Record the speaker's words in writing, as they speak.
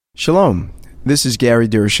Shalom. This is Gary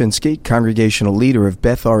Durashinsky, Congregational Leader of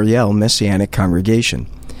Beth Ariel Messianic Congregation.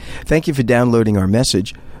 Thank you for downloading our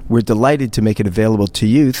message. We're delighted to make it available to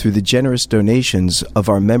you through the generous donations of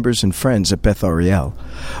our members and friends at Beth Ariel.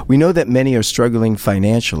 We know that many are struggling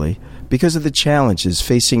financially because of the challenges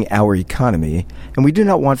facing our economy, and we do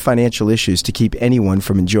not want financial issues to keep anyone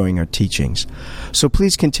from enjoying our teachings. So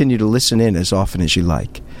please continue to listen in as often as you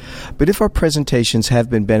like. But if our presentations have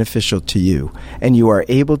been beneficial to you, and you are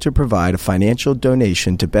able to provide a financial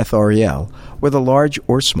donation to Beth Ariel, whether large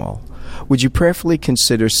or small, would you prayerfully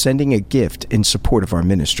consider sending a gift in support of our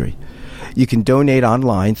ministry? You can donate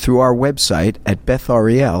online through our website at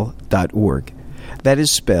bethariel.org. That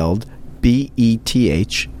is spelled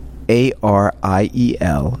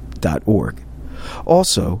BETHARIEL.org.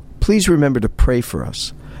 Also, please remember to pray for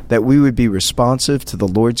us, that we would be responsive to the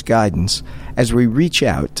Lord's guidance as we reach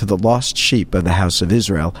out to the lost sheep of the house of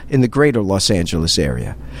Israel in the greater Los Angeles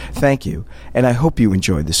area. Thank you, and I hope you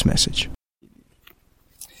enjoyed this message.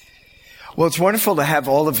 Well, it's wonderful to have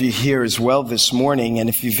all of you here as well this morning. And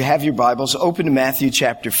if you have your Bibles, open to Matthew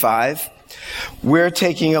chapter 5. We're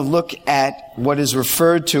taking a look at what is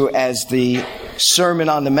referred to as the Sermon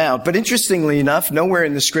on the Mount. But interestingly enough, nowhere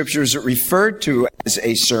in the Scriptures is it referred to as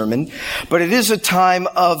a sermon, but it is a time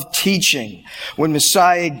of teaching when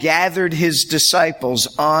Messiah gathered his disciples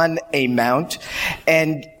on a mount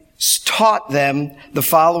and taught them the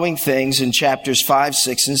following things in chapters 5,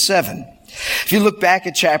 6, and 7. If you look back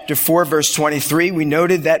at chapter 4, verse 23, we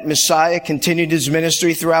noted that Messiah continued his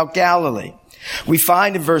ministry throughout Galilee. We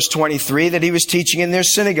find in verse 23 that he was teaching in their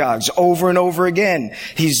synagogues over and over again.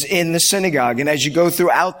 He's in the synagogue. And as you go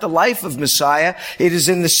throughout the life of Messiah, it is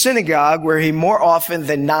in the synagogue where he more often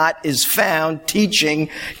than not is found teaching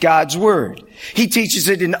God's word. He teaches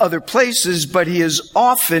it in other places, but he is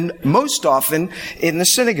most often in the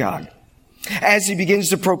synagogue. As he begins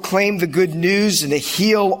to proclaim the good news and to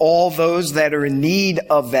heal all those that are in need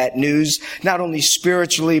of that news, not only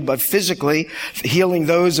spiritually but physically, healing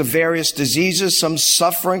those of various diseases, some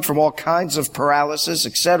suffering from all kinds of paralysis,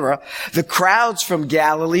 etc., the crowds from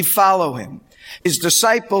Galilee follow him. His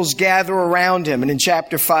disciples gather around him. And in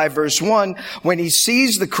chapter 5, verse 1, when he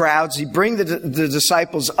sees the crowds, he brings the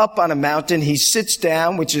disciples up on a mountain. He sits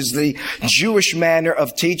down, which is the Jewish manner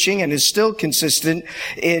of teaching and is still consistent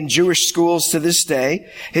in Jewish schools to this day.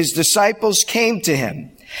 His disciples came to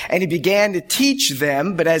him, and he began to teach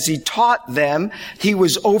them. But as he taught them, he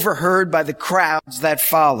was overheard by the crowds that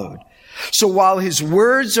followed. So while his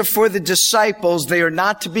words are for the disciples, they are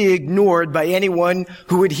not to be ignored by anyone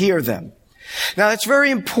who would hear them. Now, that's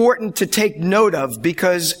very important to take note of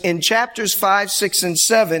because in chapters 5, 6, and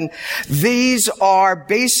 7, these are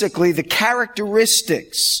basically the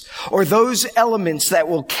characteristics or those elements that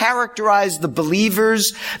will characterize the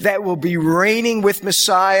believers that will be reigning with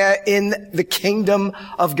Messiah in the kingdom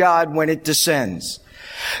of God when it descends.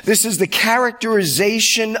 This is the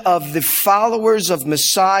characterization of the followers of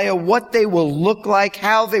Messiah, what they will look like,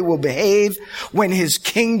 how they will behave when his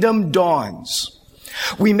kingdom dawns.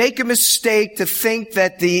 We make a mistake to think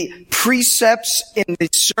that the precepts in the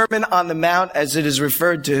Sermon on the Mount, as it is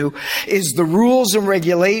referred to, is the rules and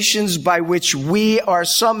regulations by which we are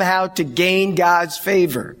somehow to gain God's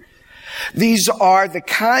favor. These are the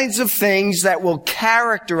kinds of things that will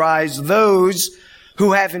characterize those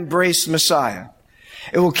who have embraced Messiah.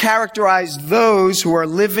 It will characterize those who are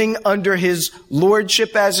living under his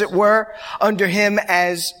lordship, as it were, under him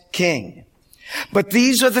as king. But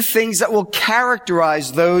these are the things that will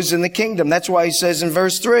characterize those in the kingdom. That's why he says in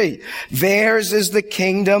verse 3, theirs is the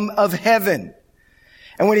kingdom of heaven.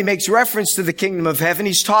 And when he makes reference to the kingdom of heaven,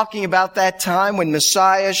 he's talking about that time when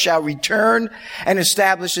Messiah shall return and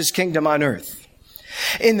establish his kingdom on earth.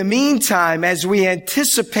 In the meantime, as we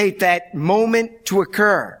anticipate that moment to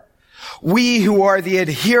occur, we who are the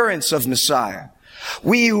adherents of Messiah,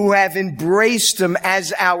 we who have embraced him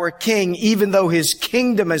as our king, even though his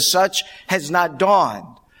kingdom as such has not dawned,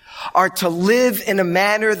 are to live in a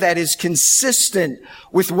manner that is consistent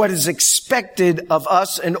with what is expected of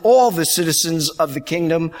us and all the citizens of the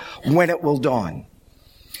kingdom when it will dawn.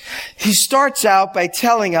 He starts out by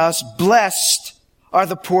telling us, blessed are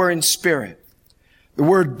the poor in spirit. The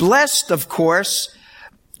word blessed, of course,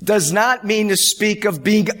 does not mean to speak of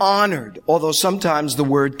being honored, although sometimes the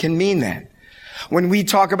word can mean that. When we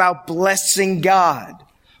talk about blessing God,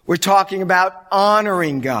 we're talking about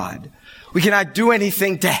honoring God. We cannot do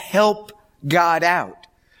anything to help God out.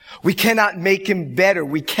 We cannot make him better.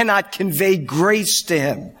 We cannot convey grace to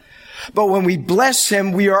him. But when we bless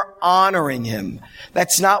him, we are honoring him.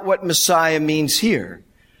 That's not what Messiah means here.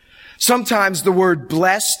 Sometimes the word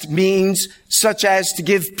blessed means such as to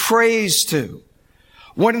give praise to,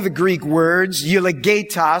 One of the Greek words,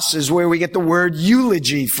 eulogetos, is where we get the word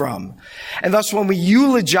eulogy from. And thus when we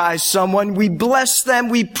eulogize someone, we bless them,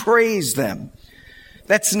 we praise them.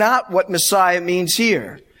 That's not what Messiah means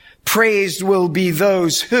here. Praised will be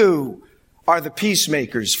those who are the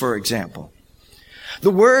peacemakers, for example.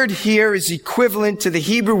 The word here is equivalent to the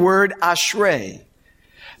Hebrew word ashrei.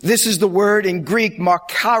 This is the word in Greek,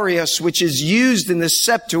 makarios, which is used in the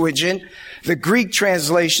Septuagint, the Greek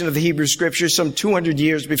translation of the Hebrew Scriptures, some 200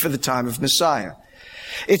 years before the time of Messiah.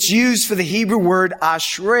 It's used for the Hebrew word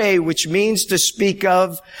ashrei, which means to speak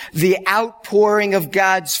of the outpouring of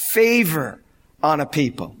God's favor on a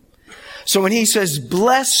people. So when he says,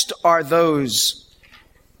 blessed are those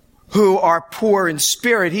who are poor in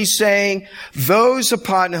spirit, he's saying those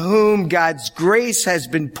upon whom God's grace has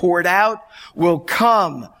been poured out will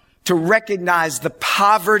come to recognize the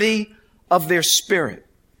poverty of their spirit,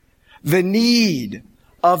 the need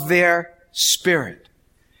of their spirit.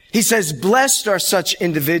 He says, blessed are such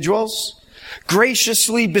individuals,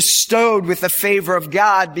 graciously bestowed with the favor of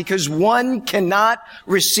God, because one cannot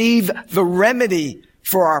receive the remedy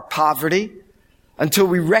for our poverty until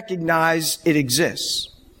we recognize it exists.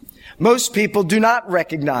 Most people do not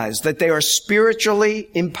recognize that they are spiritually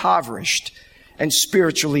impoverished and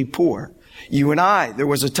spiritually poor. You and I, there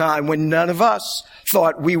was a time when none of us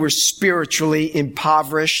thought we were spiritually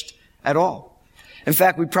impoverished at all. In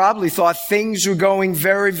fact, we probably thought things were going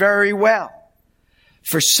very, very well.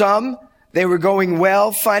 For some, they were going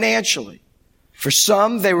well financially. For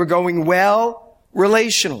some, they were going well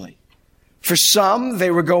relationally. For some, they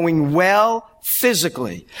were going well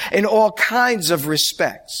physically, in all kinds of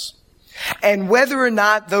respects. And whether or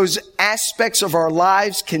not those aspects of our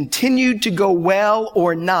lives continued to go well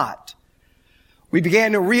or not, we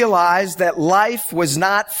began to realize that life was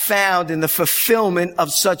not found in the fulfillment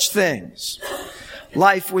of such things.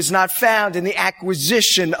 Life was not found in the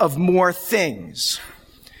acquisition of more things.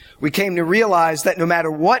 We came to realize that no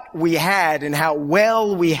matter what we had and how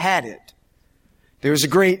well we had it, there was a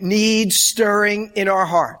great need stirring in our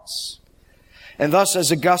hearts. And thus,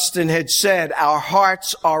 as Augustine had said, our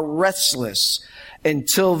hearts are restless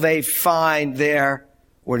until they find their,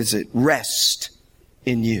 rest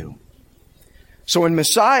in you. So when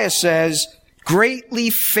Messiah says, greatly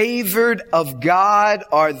favored of God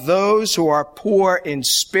are those who are poor in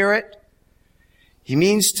spirit, he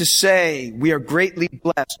means to say we are greatly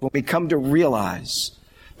blessed when we come to realize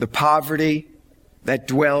the poverty that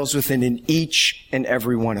dwells within each and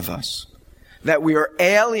every one of us. That we are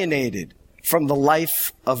alienated from the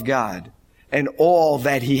life of God and all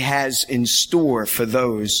that he has in store for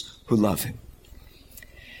those who love him.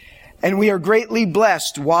 And we are greatly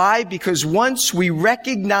blessed. Why? Because once we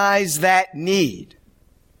recognize that need,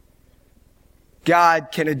 God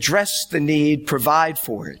can address the need, provide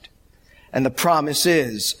for it. And the promise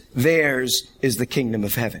is, theirs is the kingdom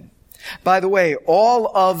of heaven. By the way,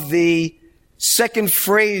 all of the second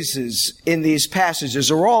phrases in these passages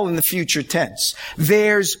are all in the future tense.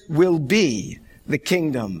 Theirs will be the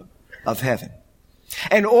kingdom of heaven.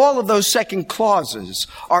 And all of those second clauses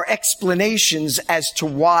are explanations as to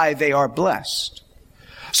why they are blessed.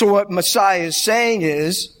 So what Messiah is saying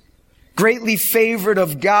is, greatly favored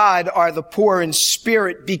of God are the poor in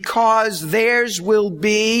spirit because theirs will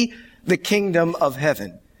be the kingdom of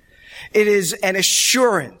heaven. It is an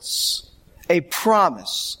assurance, a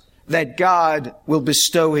promise that God will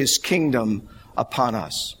bestow his kingdom upon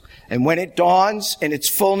us. And when it dawns in its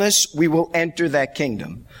fullness, we will enter that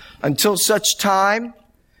kingdom. Until such time,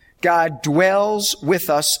 God dwells with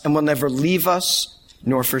us and will never leave us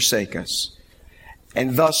nor forsake us.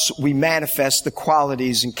 And thus we manifest the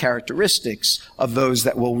qualities and characteristics of those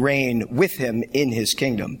that will reign with him in his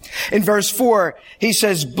kingdom. In verse 4, he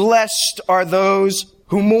says, blessed are those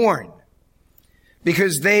who mourn,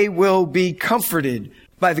 because they will be comforted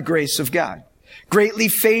by the grace of God. Greatly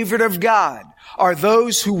favored of God are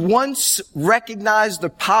those who once recognized the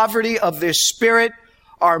poverty of their spirit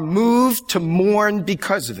are moved to mourn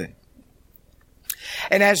because of it.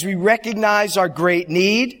 And as we recognize our great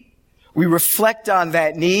need, we reflect on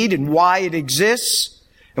that need and why it exists,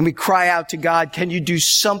 and we cry out to God, can you do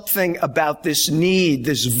something about this need,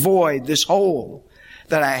 this void, this hole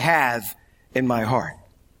that I have in my heart?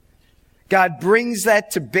 God brings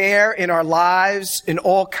that to bear in our lives in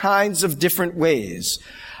all kinds of different ways.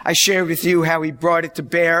 I shared with you how he brought it to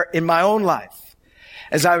bear in my own life,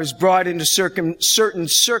 as I was brought into certain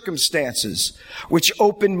circumstances which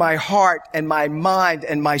opened my heart and my mind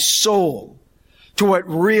and my soul to what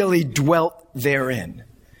really dwelt therein.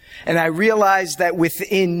 And I realized that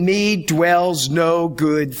within me dwells no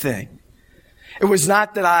good thing. It was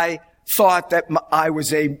not that I thought that I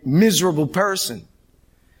was a miserable person.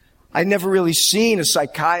 I'd never really seen a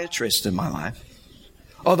psychiatrist in my life,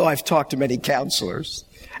 although I've talked to many counselors.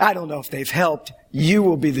 I don't know if they've helped. You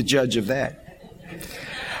will be the judge of that.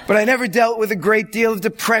 But I never dealt with a great deal of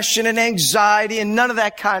depression and anxiety and none of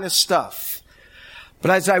that kind of stuff.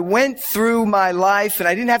 But as I went through my life, and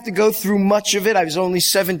I didn't have to go through much of it, I was only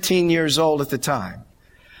 17 years old at the time.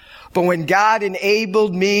 But when God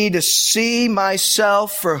enabled me to see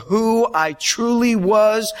myself for who I truly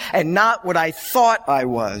was and not what I thought I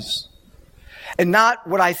was, and not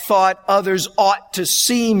what I thought others ought to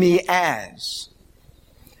see me as,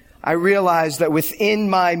 I realized that within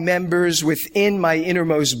my members, within my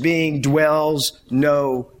innermost being dwells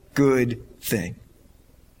no good thing.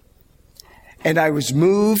 And I was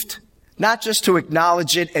moved not just to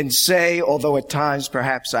acknowledge it and say, although at times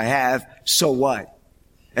perhaps I have, so what?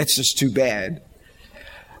 That's just too bad.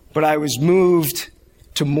 But I was moved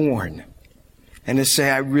to mourn and to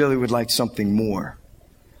say I really would like something more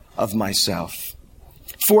of myself.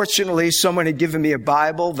 Fortunately, someone had given me a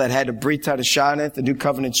Bible that had a Brit Hadashah, the New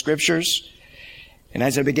Covenant Scriptures. And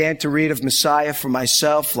as I began to read of Messiah for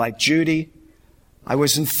myself, like Judy, I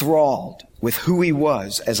was enthralled with who he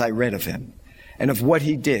was as I read of him and of what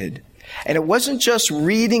he did. And it wasn't just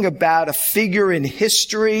reading about a figure in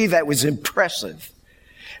history that was impressive.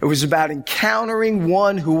 It was about encountering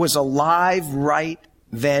one who was alive right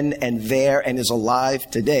then and there and is alive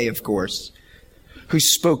today, of course, who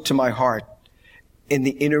spoke to my heart in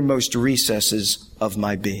the innermost recesses of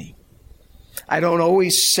my being. I don't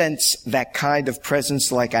always sense that kind of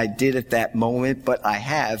presence like I did at that moment, but I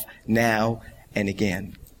have now and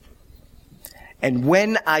again. And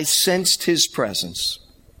when I sensed his presence,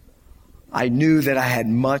 I knew that I had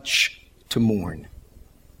much to mourn.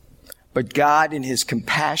 But God, in his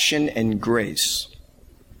compassion and grace,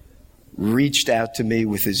 reached out to me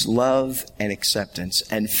with his love and acceptance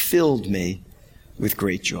and filled me with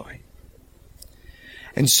great joy.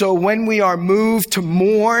 And so when we are moved to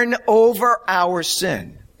mourn over our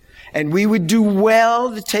sin, and we would do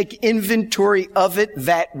well to take inventory of it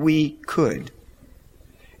that we could,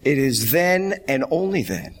 it is then and only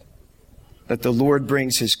then that the Lord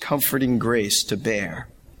brings his comforting grace to bear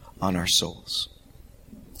on our souls.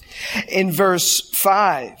 In verse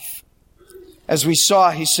 5, as we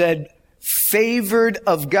saw, he said, "Favored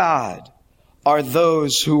of God are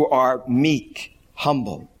those who are meek,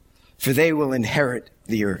 humble, for they will inherit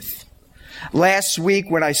the earth." Last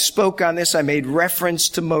week when I spoke on this, I made reference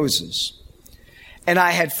to Moses. And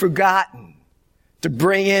I had forgotten to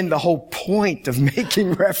bring in the whole point of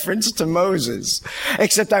making reference to Moses.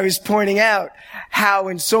 Except I was pointing out how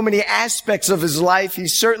in so many aspects of his life, he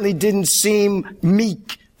certainly didn't seem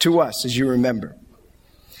meek to us, as you remember.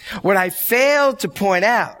 What I failed to point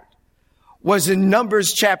out was in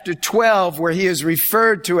Numbers chapter 12, where he is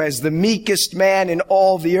referred to as the meekest man in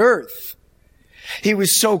all the earth. He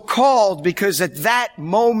was so called because at that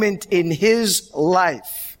moment in his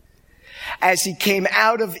life, as he came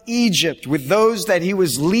out of Egypt with those that he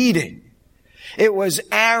was leading, it was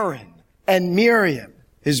Aaron and Miriam,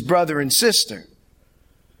 his brother and sister,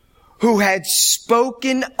 who had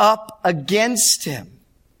spoken up against him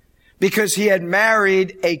because he had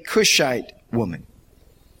married a Cushite woman.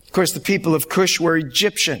 Of course, the people of Cush were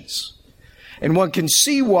Egyptians. And one can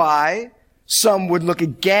see why some would look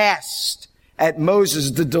aghast at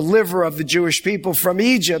Moses, the deliverer of the Jewish people from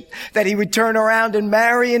Egypt, that he would turn around and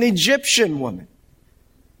marry an Egyptian woman.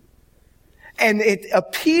 And it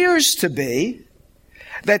appears to be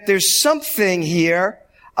that there's something here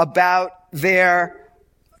about their,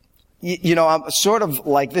 I'm sort of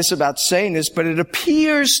like this about saying this, but it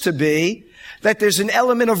appears to be that there's an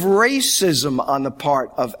element of racism on the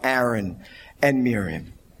part of Aaron and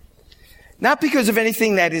Miriam. Not because of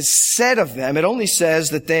anything that is said of them. It only says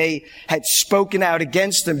that they had spoken out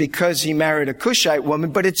against him because he married a Cushite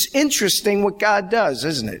woman. But it's interesting what God does,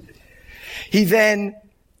 isn't it? He then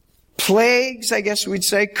plagues, I guess we'd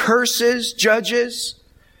say, curses, judges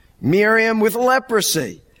Miriam with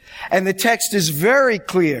leprosy. And the text is very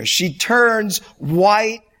clear. She turns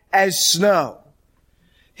white as snow.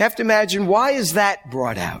 You have to imagine, why is that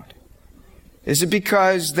brought out? Is it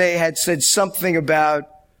because they had said something about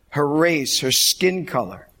her race, her skin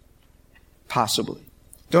color? Possibly.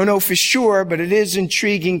 Don't know for sure, but it is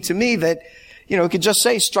intriguing to me that, it could just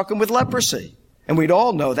say struck him with leprosy. And we'd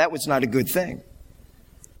all know that was not a good thing.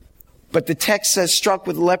 But the text says struck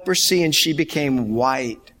with leprosy and she became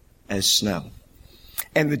white as snow.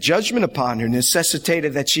 And the judgment upon her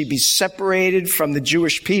necessitated that she be separated from the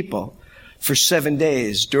Jewish people for 7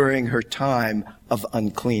 days during her time of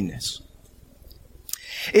uncleanness.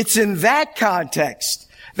 It's in that context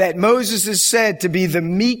that Moses is said to be the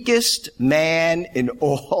meekest man in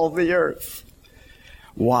all the earth.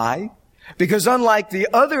 Why? Because unlike the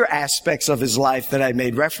other aspects of his life that I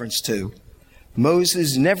made reference to,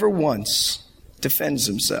 Moses never once defends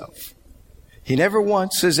himself. He never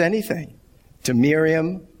once says anything to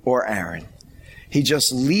Miriam or Aaron. He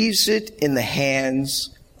just leaves it in the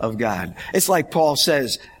hands of God. It's like Paul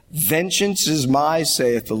says, vengeance is mine,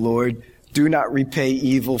 saith the Lord. Do not repay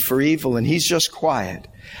evil for evil. And he's just quiet.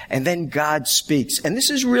 And then God speaks. And this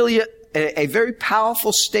is really a very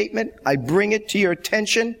powerful statement. I bring it to your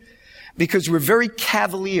attention because we're very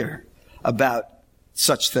cavalier about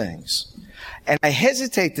such things. And I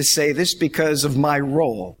hesitate to say this because of my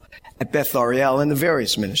role at Beth Ariel and the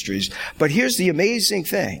various ministries. But here's the amazing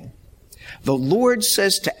thing. The Lord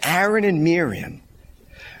says to Aaron and Miriam,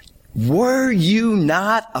 were you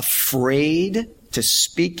not afraid to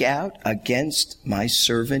speak out against my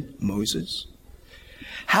servant Moses?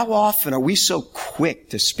 How often are we so quick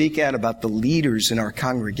to speak out about the leaders in our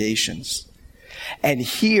congregations? And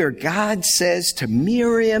here God says to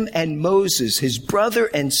Miriam and Moses, his brother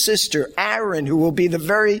and sister Aaron, who will be the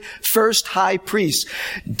very first high priest,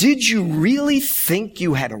 did you really think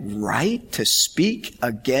you had a right to speak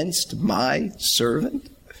against my servant?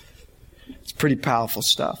 It's pretty powerful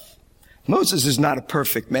stuff. Moses is not a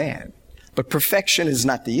perfect man, but perfection is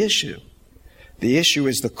not the issue. The issue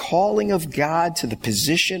is the calling of God to the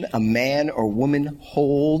position a man or woman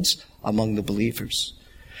holds among the believers.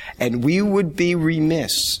 And we would be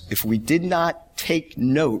remiss if we did not take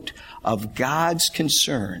note of God's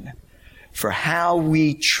concern for how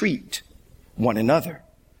we treat one another,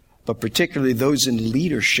 but particularly those in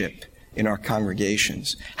leadership in our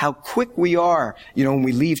congregations. How quick we are, when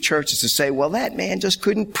we leave churches to say, well, that man just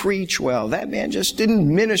couldn't preach well. That man just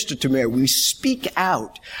didn't minister to me. We speak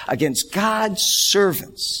out against God's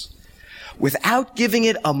servants without giving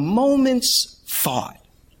it a moment's thought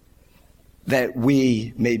that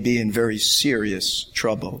we may be in very serious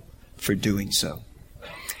trouble for doing so.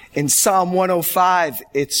 In Psalm 105,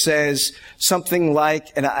 it says something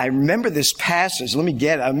like, and I remember this passage. Let me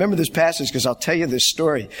get it. I remember this passage because I'll tell you this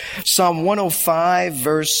story. Psalm 105,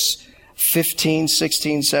 verse 15,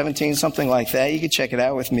 16, 17, something like that. You can check it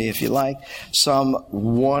out with me if you like. Psalm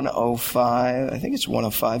 105, I think it's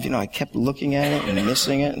 105. I kept looking at it and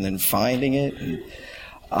missing it and then finding it.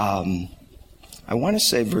 And, I want to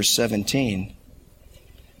say verse 17.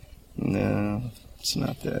 No, it's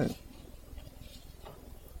not that.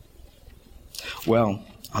 Well,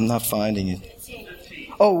 I'm not finding it.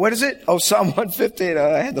 Oh, what is it? Oh, Psalm 115.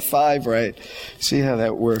 I had the 5 right. See how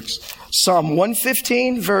that works. Psalm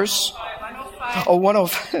 115, verse... Oh,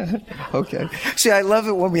 105. Okay. See, I love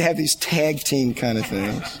it when we have these tag team kind of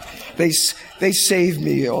things. They save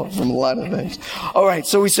me from a lot of things. All right,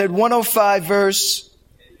 so we said 105, verse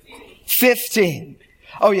 15.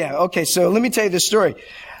 Oh, yeah. Okay, so let me tell you this story.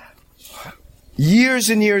 Years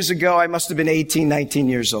and years ago, I must have been 18, 19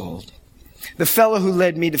 years old. The fellow who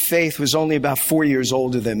led me to faith was only about 4 years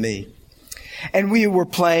older than me. And we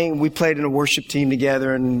played in a worship team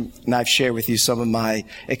together, and I've shared with you some of my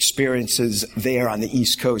experiences there on the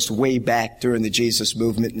East Coast way back during the Jesus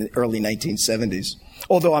movement in the early 1970s.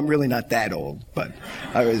 Although I'm really not that old, but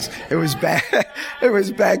it was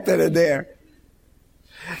back then and there.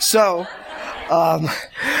 So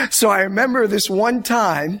I remember this one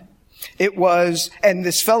time, and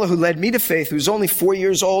this fellow who led me to faith, who was only 4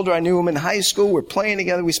 years older, I knew him in high school, we're playing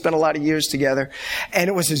together, we spent a lot of years together, and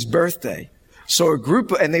it was his birthday. So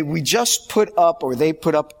they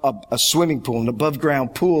put up a swimming pool, an above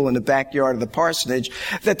ground pool in the backyard of the parsonage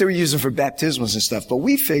that they were using for baptismals and stuff. But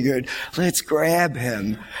we figured, let's grab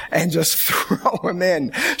him and just throw him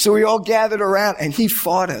in. So we all gathered around and he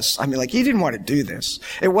fought us. I mean, he didn't want to do this.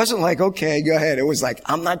 It wasn't like, okay, go ahead. It was like,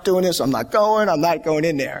 I'm not doing this. I'm not going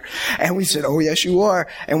in there. And we said, oh, yes, you are.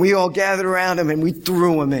 And we all gathered around him and we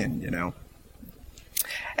threw him in,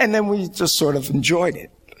 And then we just sort of enjoyed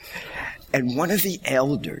it. And one of the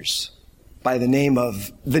elders, by the name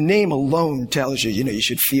alone tells you, you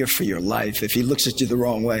should fear for your life if he looks at you the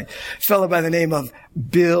wrong way. A fellow by the name of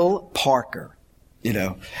Bill Parker,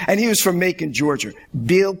 and he was from Macon, Georgia.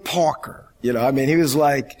 Bill Parker, he was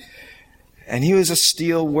and he was a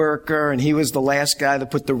steel worker, and he was the last guy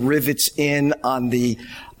that put the rivets in on the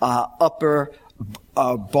upper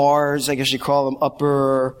bars, I guess you call them,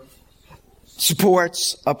 upper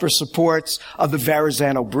supports of the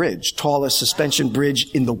Verrazano Bridge, tallest suspension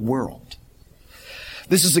bridge in the world.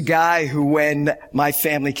 This is a guy who, when my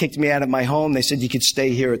family kicked me out of my home, they said you could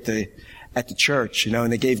stay here at the church,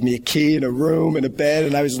 and they gave me a key and a room and a bed,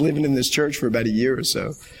 and I was living in this church for about a year or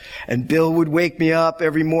so. And Bill would wake me up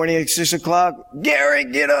every morning at 6 o'clock. Gary,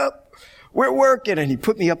 get up. We're working. And he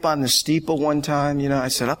put me up on the steeple one time. I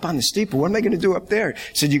said, up on the steeple? What am I going to do up there?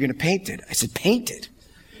 He said, you're going to paint it. I said, paint it?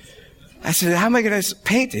 I said, how am I going to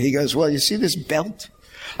paint it? He goes, well, you see this belt?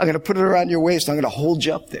 I'm going to put it around your waist. I'm going to hold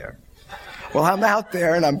you up there. Well, I'm out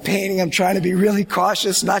there and I'm painting. I'm trying to be really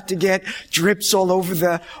cautious not to get drips all over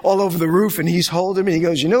the roof. And he's holding me. He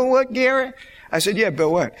goes, you know what, Gary? I said, yeah, but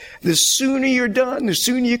what? The sooner you're done, the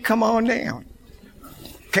sooner you come on down.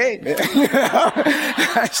 Okay, man.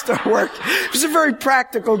 I start working. He was a very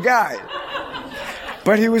practical guy.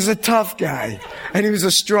 But he was a tough guy. And he was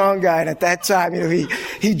a strong guy. And at that time,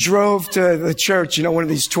 he drove to the church, one of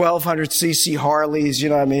these 1200cc Harleys, He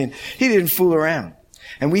didn't fool around.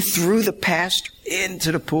 And we threw the pastor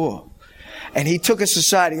into the pool. And he took us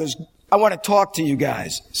aside. He goes, I want to talk to you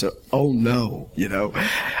guys. So, oh no,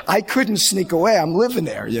 I couldn't sneak away. I'm living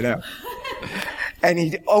there, And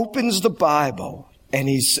he opens the Bible and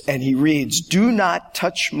he reads, do not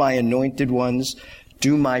touch my anointed ones.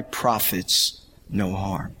 Do my prophets no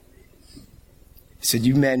harm. He said,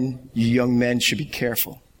 you young men should be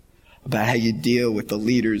careful about how you deal with the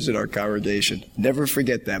leaders in our congregation. Never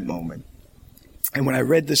forget that moment. And when I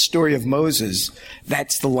read the story of Moses,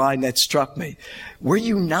 that's the line that struck me. Were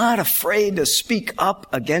you not afraid to speak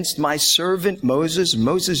up against my servant Moses?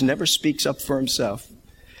 Moses never speaks up for himself.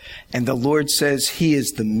 And the Lord says he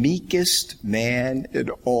is the meekest man in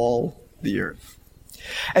all the earth.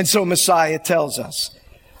 And so Messiah tells us,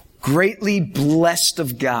 greatly blessed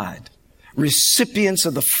of God, recipients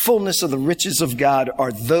of the fullness of the riches of God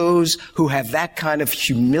are those who have that kind of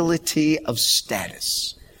humility of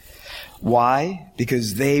status. Why?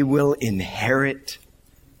 Because they will inherit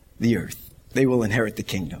the earth. They will inherit the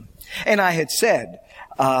kingdom. And I had said,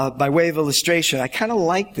 by way of illustration, I kind of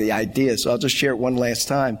like the idea, so I'll just share it one last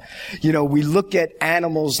time. We look at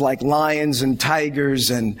animals like lions and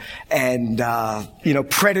tigers and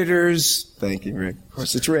predators. Thank you, Rick. Of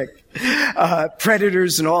course, it's Rick.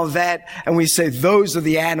 Predators and all of that. And we say, those are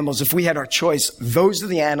the animals. If we had our choice, those are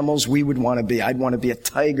the animals we would want to be. I'd want to be a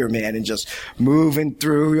tiger, man, and just moving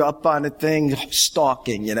through up on a thing,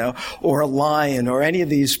 stalking, or a lion or any of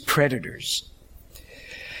these predators.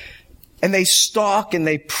 And they stalk and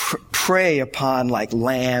they prey upon like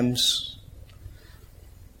lambs.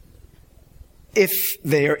 If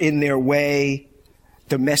they are in their way,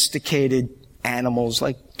 domesticated animals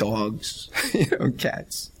like dogs,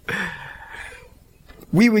 cats.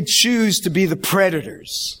 We would choose to be the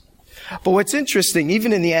predators. But what's interesting,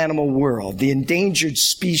 even in the animal world, the endangered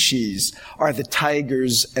species are the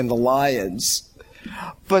tigers and the lions.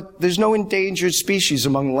 But there's no endangered species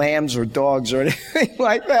among lambs or dogs or anything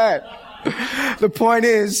like that. The point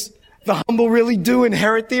is, the humble really do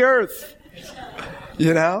inherit the earth.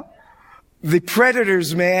 The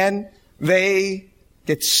predators, man, they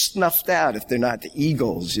get snuffed out if they're not the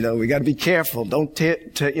eagles. We got to be careful. Don't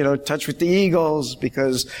touch with the eagles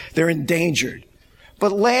because they're endangered.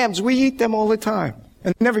 But lambs, we eat them all the time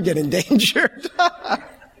and never get endangered.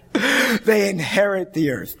 They inherit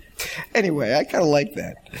the earth. Anyway, I kind of like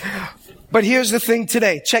that. But here's the thing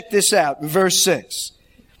today. Check this out. Verse 6.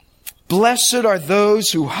 Blessed are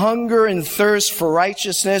those who hunger and thirst for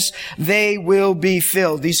righteousness. They will be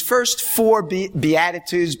filled. These first four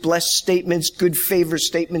Beatitudes, blessed statements, good favor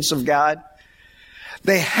statements of God,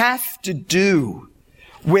 they have to do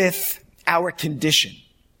with our condition,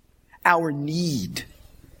 our need.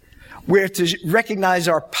 We're to recognize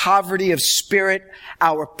our poverty of spirit,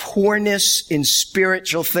 our poorness in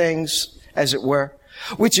spiritual things, as it were,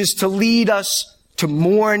 which is to lead us to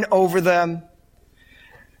mourn over them,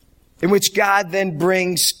 in which God then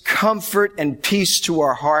brings comfort and peace to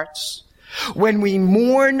our hearts. When we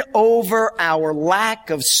mourn over our lack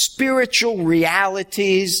of spiritual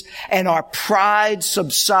realities and our pride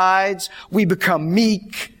subsides, we become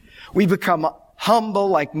meek, we become humble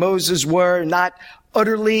like Moses were, not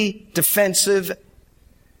utterly defensive.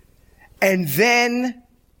 And then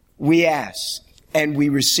we ask and we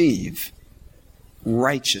receive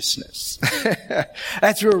righteousness.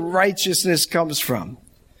 That's where righteousness comes from.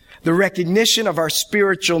 The recognition of our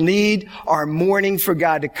spiritual need, our mourning for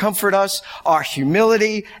God to comfort us, our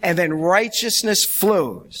humility, and then righteousness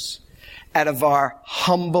flows out of our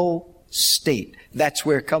humble state. That's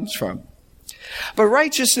where it comes from. But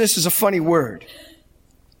righteousness is a funny word.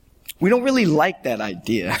 We don't really like that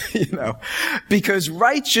idea, because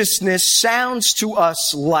righteousness sounds to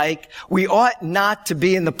us like we ought not to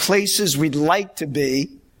be in the places we'd like to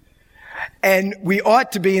be, and we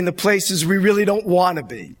ought to be in the places we really don't want to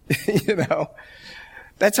be,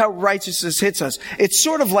 That's how righteousness hits us. It's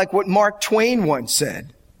sort of like what Mark Twain once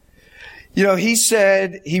said. You know, he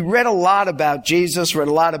said he read a lot about Jesus, read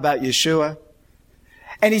a lot about Yeshua.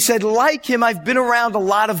 And he said, like him, I've been around a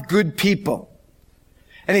lot of good people.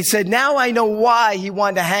 And he said, now I know why he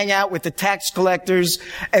wanted to hang out with the tax collectors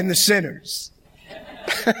and the sinners.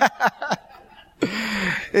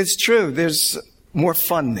 It's true. There's more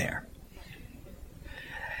fun there.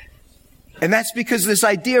 And that's because this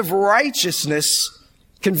idea of righteousness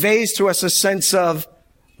conveys to us a sense of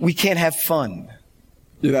we can't have fun.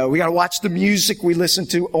 You know, we got to watch the music we listen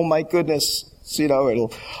to. Oh my goodness. So, you know,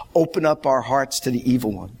 it'll open up our hearts to the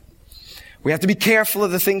evil one. We have to be careful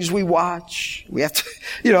of the things we watch. We have to,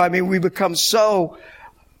 you know, I mean, we become so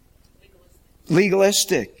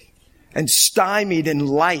legalistic and stymied in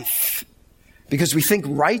life because we think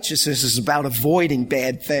righteousness is about avoiding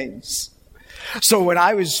bad things. So when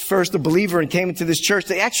I was first a believer and came into this church,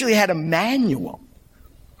 they actually had a manual,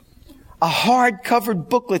 a hard-covered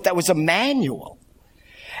booklet that was a manual.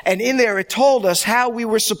 And in there it told us how we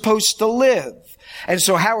were supposed to live. And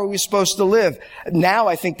so how are we supposed to live? Now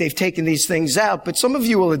I think they've taken these things out, but some of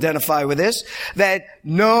you will identify with this, that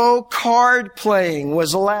no card playing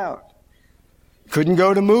was allowed. Couldn't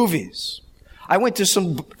go to movies. I went to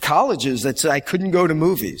some colleges that said I couldn't go to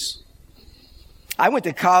movies. I went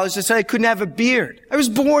to college that said I couldn't have a beard. I was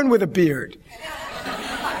born with a beard.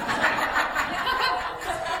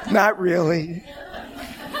 Not really.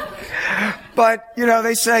 But, you know,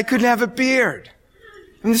 they said I couldn't have a beard.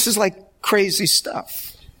 And this is like crazy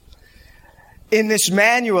stuff. In this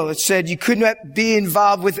manual, it said you couldn't be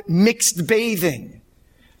involved with mixed bathing.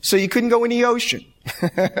 So you couldn't go in the ocean.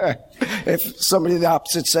 If somebody of the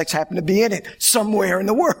opposite sex happened to be in it somewhere in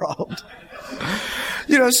the world.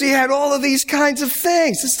 You know, so you had all of these kinds of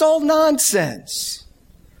things. It's all nonsense.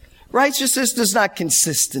 Righteousness does not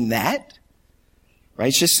consist in that.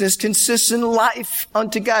 Righteousness consists in life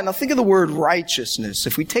unto God. Now think of the word righteousness.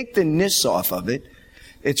 If we take the ness off of it,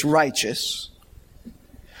 it's righteous.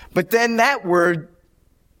 But then that word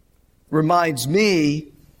reminds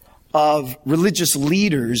me of religious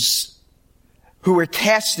leaders who were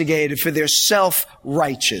castigated for their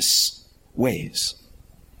self-righteous ways.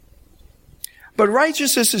 But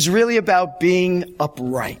righteousness is really about being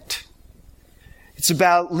upright. It's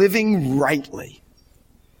about living rightly.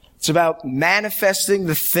 It's about manifesting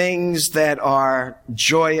the things that are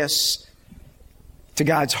joyous to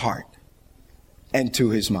God's heart and to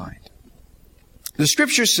his mind. The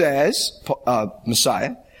scripture says,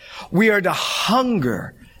 Messiah, we are to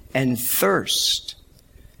hunger and thirst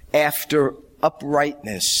after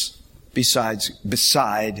uprightness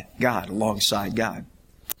beside God, alongside God.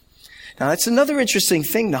 Now that's another interesting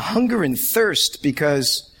thing, to hunger and thirst,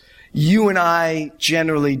 because you and I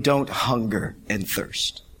generally don't hunger and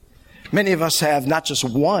thirst. Many of us have not just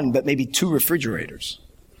one, but maybe two refrigerators.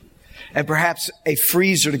 And perhaps a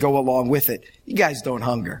freezer to go along with it. You guys don't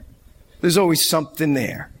hunger. There's always something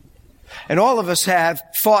there. And all of us have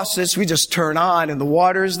faucets we just turn on and the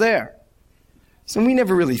water is there. So we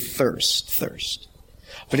never really thirst.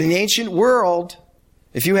 But in the ancient world,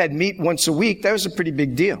 if you had meat once a week, that was a pretty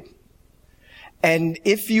big deal. And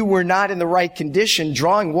if you were not in the right condition,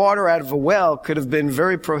 drawing water out of a well could have been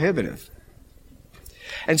very prohibitive.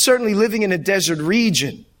 And certainly living in a desert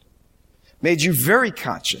region made you very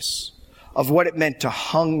conscious of what it meant to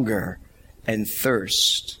hunger and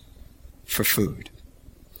thirst for food.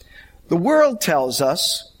 The world tells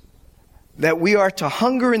us that we are to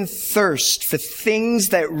hunger and thirst for things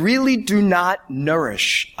that really do not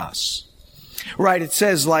nourish us. Right, it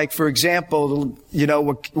says, like, for example, you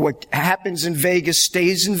know, what happens in Vegas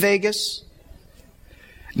stays in Vegas.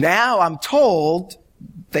 Now I'm told,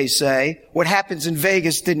 they say, what happens in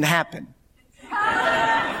Vegas didn't happen.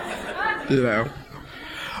 You know.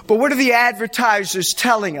 But what are the advertisers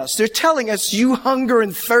telling us? They're telling us you hunger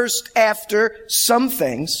and thirst after some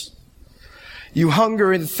things. You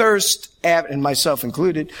hunger and thirst, and myself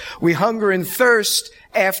included, we hunger and thirst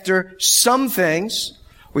after some things.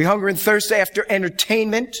 We hunger and thirst after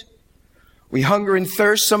entertainment. We hunger and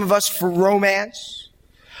thirst, some of us, for romance.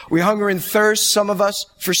 We hunger and thirst, some of us,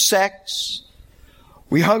 for sex.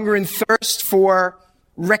 We hunger and thirst for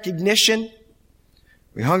recognition.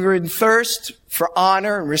 We hunger and thirst for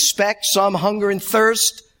honor and respect. Some hunger and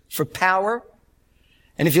thirst for power.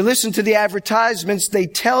 And if you listen to the advertisements, they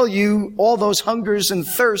tell you all those hungers and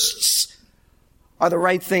thirsts are the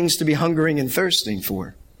right things to be hungering and thirsting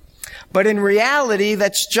for. But in reality,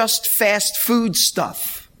 that's just fast food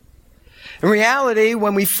stuff. In reality,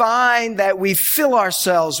 when we find that we fill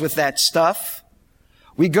ourselves with that stuff,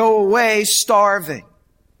 we go away starving,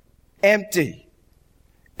 empty,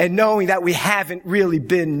 and knowing that we haven't really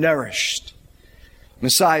been nourished.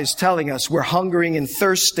 Messiah is telling us we're hungering and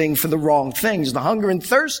thirsting for the wrong things. The hunger and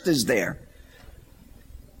thirst is there,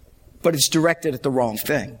 but it's directed at the wrong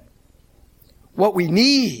thing. What we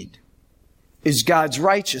need is God's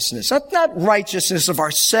righteousness. Not righteousness of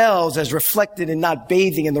ourselves as reflected in not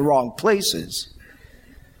bathing in the wrong places,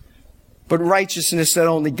 but righteousness that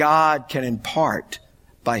only God can impart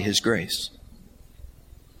by His grace.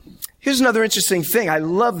 Here's another interesting thing. I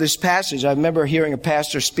love this passage. I remember hearing a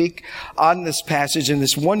pastor speak on this passage, and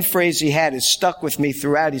this one phrase he had has stuck with me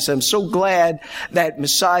throughout. He said, I'm so glad that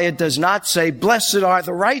Messiah does not say, blessed are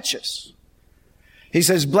the righteous. He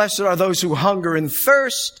says, blessed are those who hunger and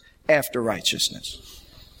thirst after righteousness.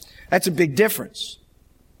 That's a big difference.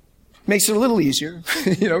 Makes it a little easier.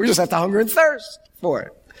 We just have to hunger and thirst for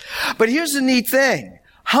it. But here's the neat thing.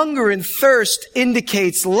 Hunger and thirst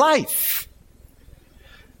indicates life.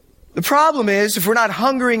 The problem is, if we're not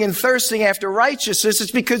hungering and thirsting after righteousness, it's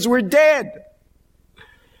because we're dead.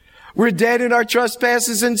 We're dead in our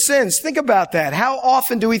trespasses and sins. Think about that. How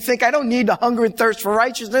often do we think, I don't need to hunger and thirst for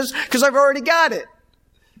righteousness because I've already got it?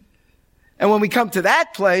 And when we come to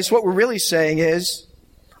that place, what we're really saying is,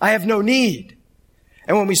 I have no need.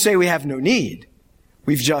 And when we say we have no need,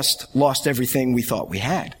 we've just lost everything we thought we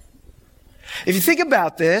had. If you think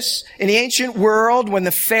about this, in the ancient world, when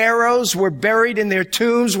the pharaohs were buried in their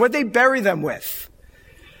tombs, what'd they bury them with?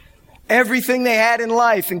 Everything they had in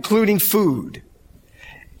life, including food.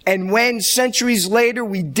 And when centuries later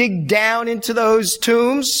we dig down into those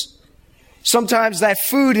tombs, sometimes that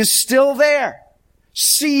food is still there.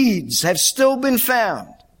 Seeds have still been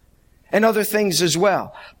found. And other things as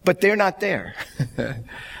well. But they're not there.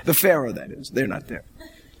 The Pharaoh, that is. They're not there.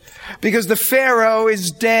 Because the Pharaoh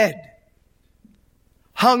is dead.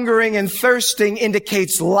 Hungering and thirsting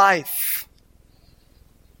indicates life.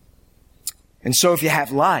 And so if you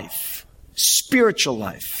have life, spiritual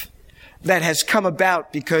life, that has come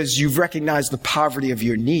about because you've recognized the poverty of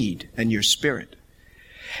your need and your spirit.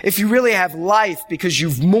 If you really have life because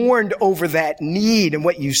you've mourned over that need and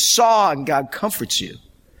what you saw and God comforts you.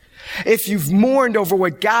 If you've mourned over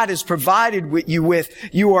what God has provided you with,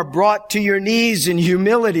 you are brought to your knees in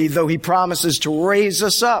humility, though He promises to raise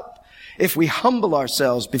us up. If we humble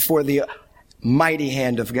ourselves before the mighty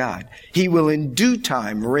hand of God, He will in due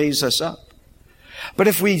time raise us up. But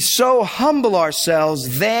if we so humble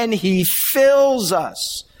ourselves, then He fills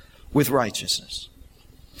us with righteousness.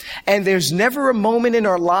 And there's never a moment in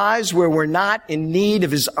our lives where we're not in need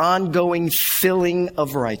of His ongoing filling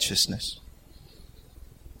of righteousness.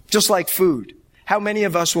 Just like food. How many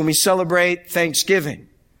of us, when we celebrate Thanksgiving,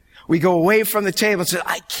 we go away from the table and say,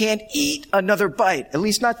 I can't eat another bite, at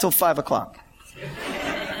least not till 5 o'clock.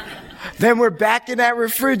 Then we're back in that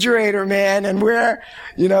refrigerator, man, and we're,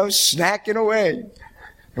 snacking away.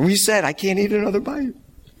 And we said, I can't eat another bite.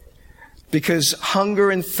 Because hunger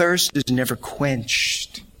and thirst is never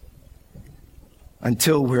quenched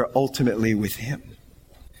until we're ultimately with Him.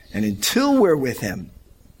 And until we're with Him,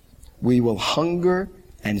 we will hunger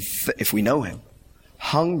and, if we know Him,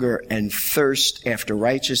 hunger and thirst after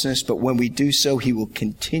righteousness. But when we do so, He will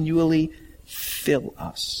continually fill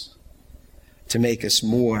us to make us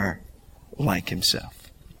more like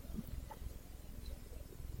Himself.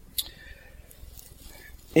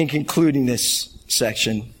 In concluding this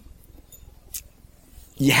section,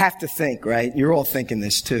 you have to think, right? You're all thinking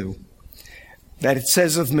this too. That it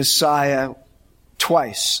says of Messiah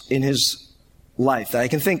twice in His life that I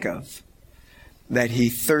can think of, that He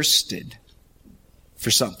thirsted for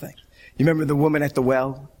something. You remember the woman at the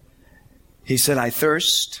well? He said, I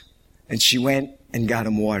thirst. And she went and got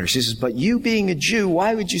him water. She says, but you being a Jew,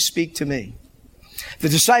 why would you speak to me? The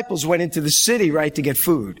disciples went into the city, right, to get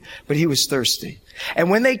food, but He was thirsty. And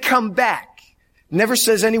when they come back, never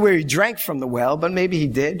says anywhere He drank from the well, but maybe He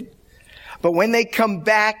did. But when they come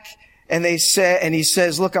back and He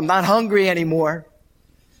says, look, I'm not hungry anymore.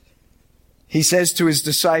 He says to His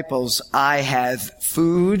disciples, I have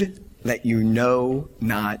food that you know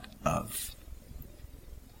not of.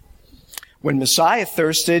 When Messiah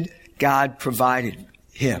thirsted, God provided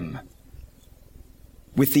Him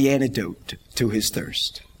with the antidote to His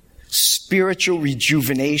thirst. Spiritual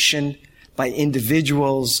rejuvenation by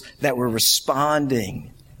individuals that were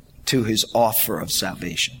responding to His offer of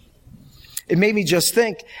salvation. It made me just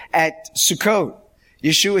think at Sukkot.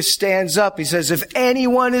 Yeshua stands up. He says, if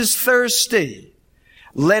anyone is thirsty,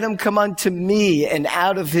 let him come unto me, and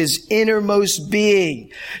out of his innermost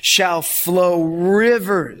being shall flow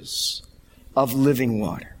rivers of living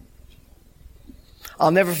water.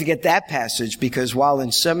 I'll never forget that passage because while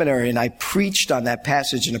in seminary, and I preached on that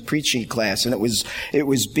passage in a preaching class, and it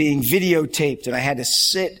was being videotaped, and I had to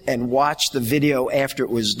sit and watch the video after it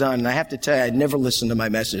was done. And I have to tell you, I'd never listened to my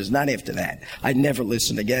messages. Not after that. I'd never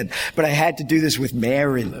listen again. But I had to do this with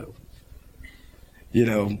Mary Lou,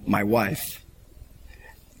 my wife,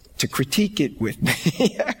 to critique it with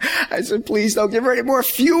me. I said, please don't give her any more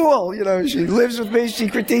fuel. She lives with me. She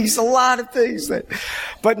critiques a lot of things.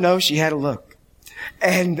 But no, she had a look.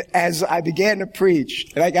 And as I began to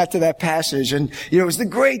preach, and I got to that passage, and it was the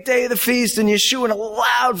great day of the feast, and Yeshua in a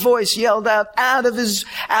loud voice yelled out of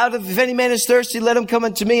if any man is thirsty, let him come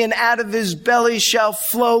unto me, and out of his belly shall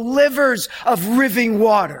flow rivers of living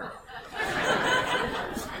water.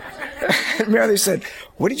 And Mary said,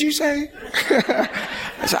 what did you say?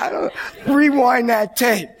 I said, I don't rewind that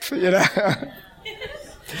tape,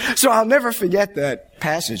 So I'll never forget that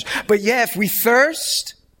passage. But yeah, if we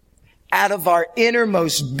thirst out of our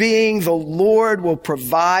innermost being, the Lord will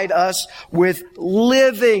provide us with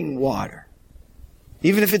living water.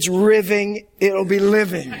 Even if it's riving, it'll be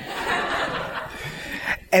living.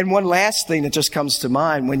 And one last thing that just comes to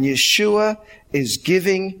mind, when Yeshua is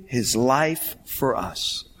giving his life for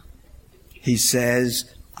us, he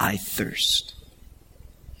says, I thirst.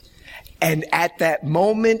 And at that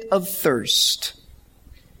moment of thirst,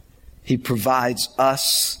 he provides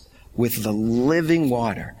us with the living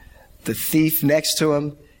water. The thief next to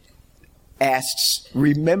him asks,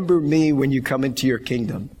 remember me when you come into your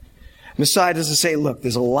kingdom. Messiah doesn't say, look,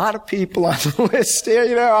 there's a lot of people on the list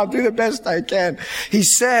here, I'll do the best I can. He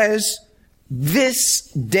says, this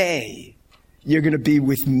day you're going to be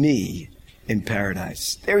with me in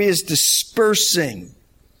paradise. There he is dispersing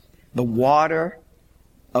the water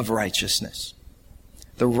of righteousness.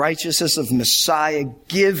 The righteousness of Messiah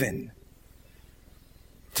given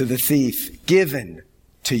to the thief, given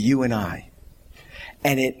to you and I.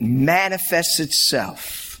 And it manifests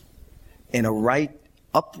itself in a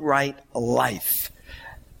upright life.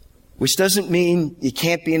 Which doesn't mean you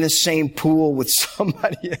can't be in the same pool with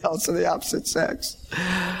somebody else of the opposite sex.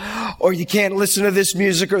 Or you can't listen to this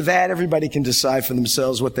music or that. Everybody can decide for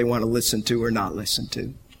themselves what they want to listen to or not listen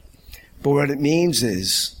to. But what it means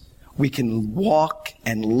is we can walk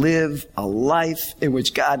and live a life in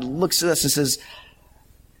which God looks at us and says,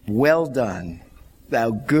 well done, thou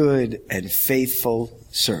good and faithful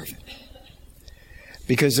servant.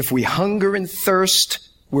 Because if we hunger and thirst,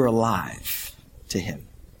 we're alive to him.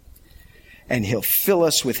 And he'll fill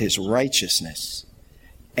us with his righteousness,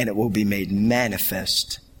 and it will be made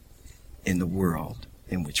manifest in the world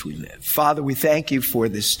in which we live. Father, we thank you for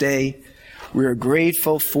this day. We are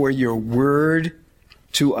grateful for your word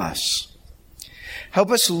to us. Help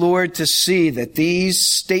us, Lord, to see that these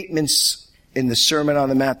statements in the Sermon on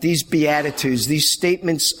the Mount, these Beatitudes, these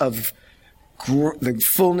statements of the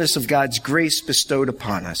fullness of God's grace bestowed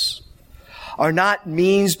upon us, are not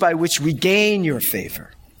means by which we gain your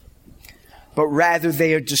favor, but rather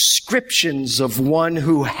they are descriptions of one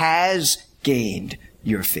who has gained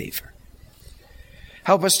your favor.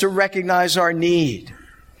 Help us to recognize our need.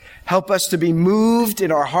 Help us to be moved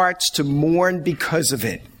in our hearts to mourn because of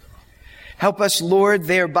it. Help us, Lord,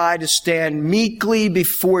 thereby to stand meekly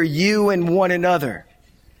before you and one another.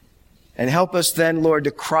 And help us then, Lord,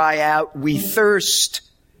 to cry out, we thirst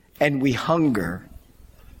and we hunger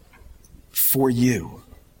for you.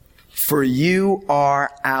 For you are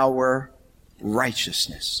our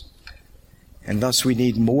righteousness. And thus we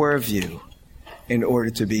need more of you in order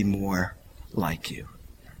to be more like you.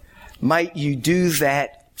 Might you do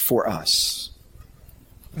that for us,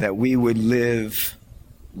 that we would live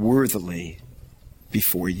worthily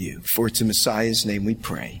before you. For it's in Messiah's name we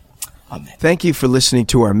pray. Amen. Thank you for listening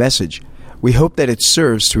to our message. We hope that it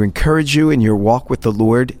serves to encourage you in your walk with the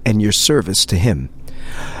Lord and your service to him.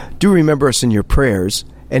 Do remember us in your prayers,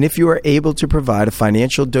 and if you are able to provide a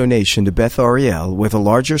financial donation to Beth Ariel, whether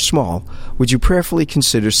large or small, would you prayerfully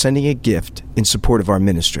consider sending a gift in support of our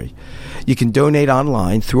ministry? You can donate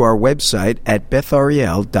online through our website at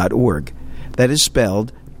bethariel.org. That is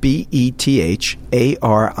spelled BETHARIEL.org.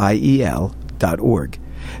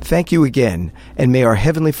 Thank you again, and may our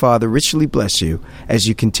Heavenly Father richly bless you as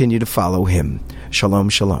you continue to follow him. Shalom,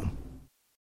 shalom.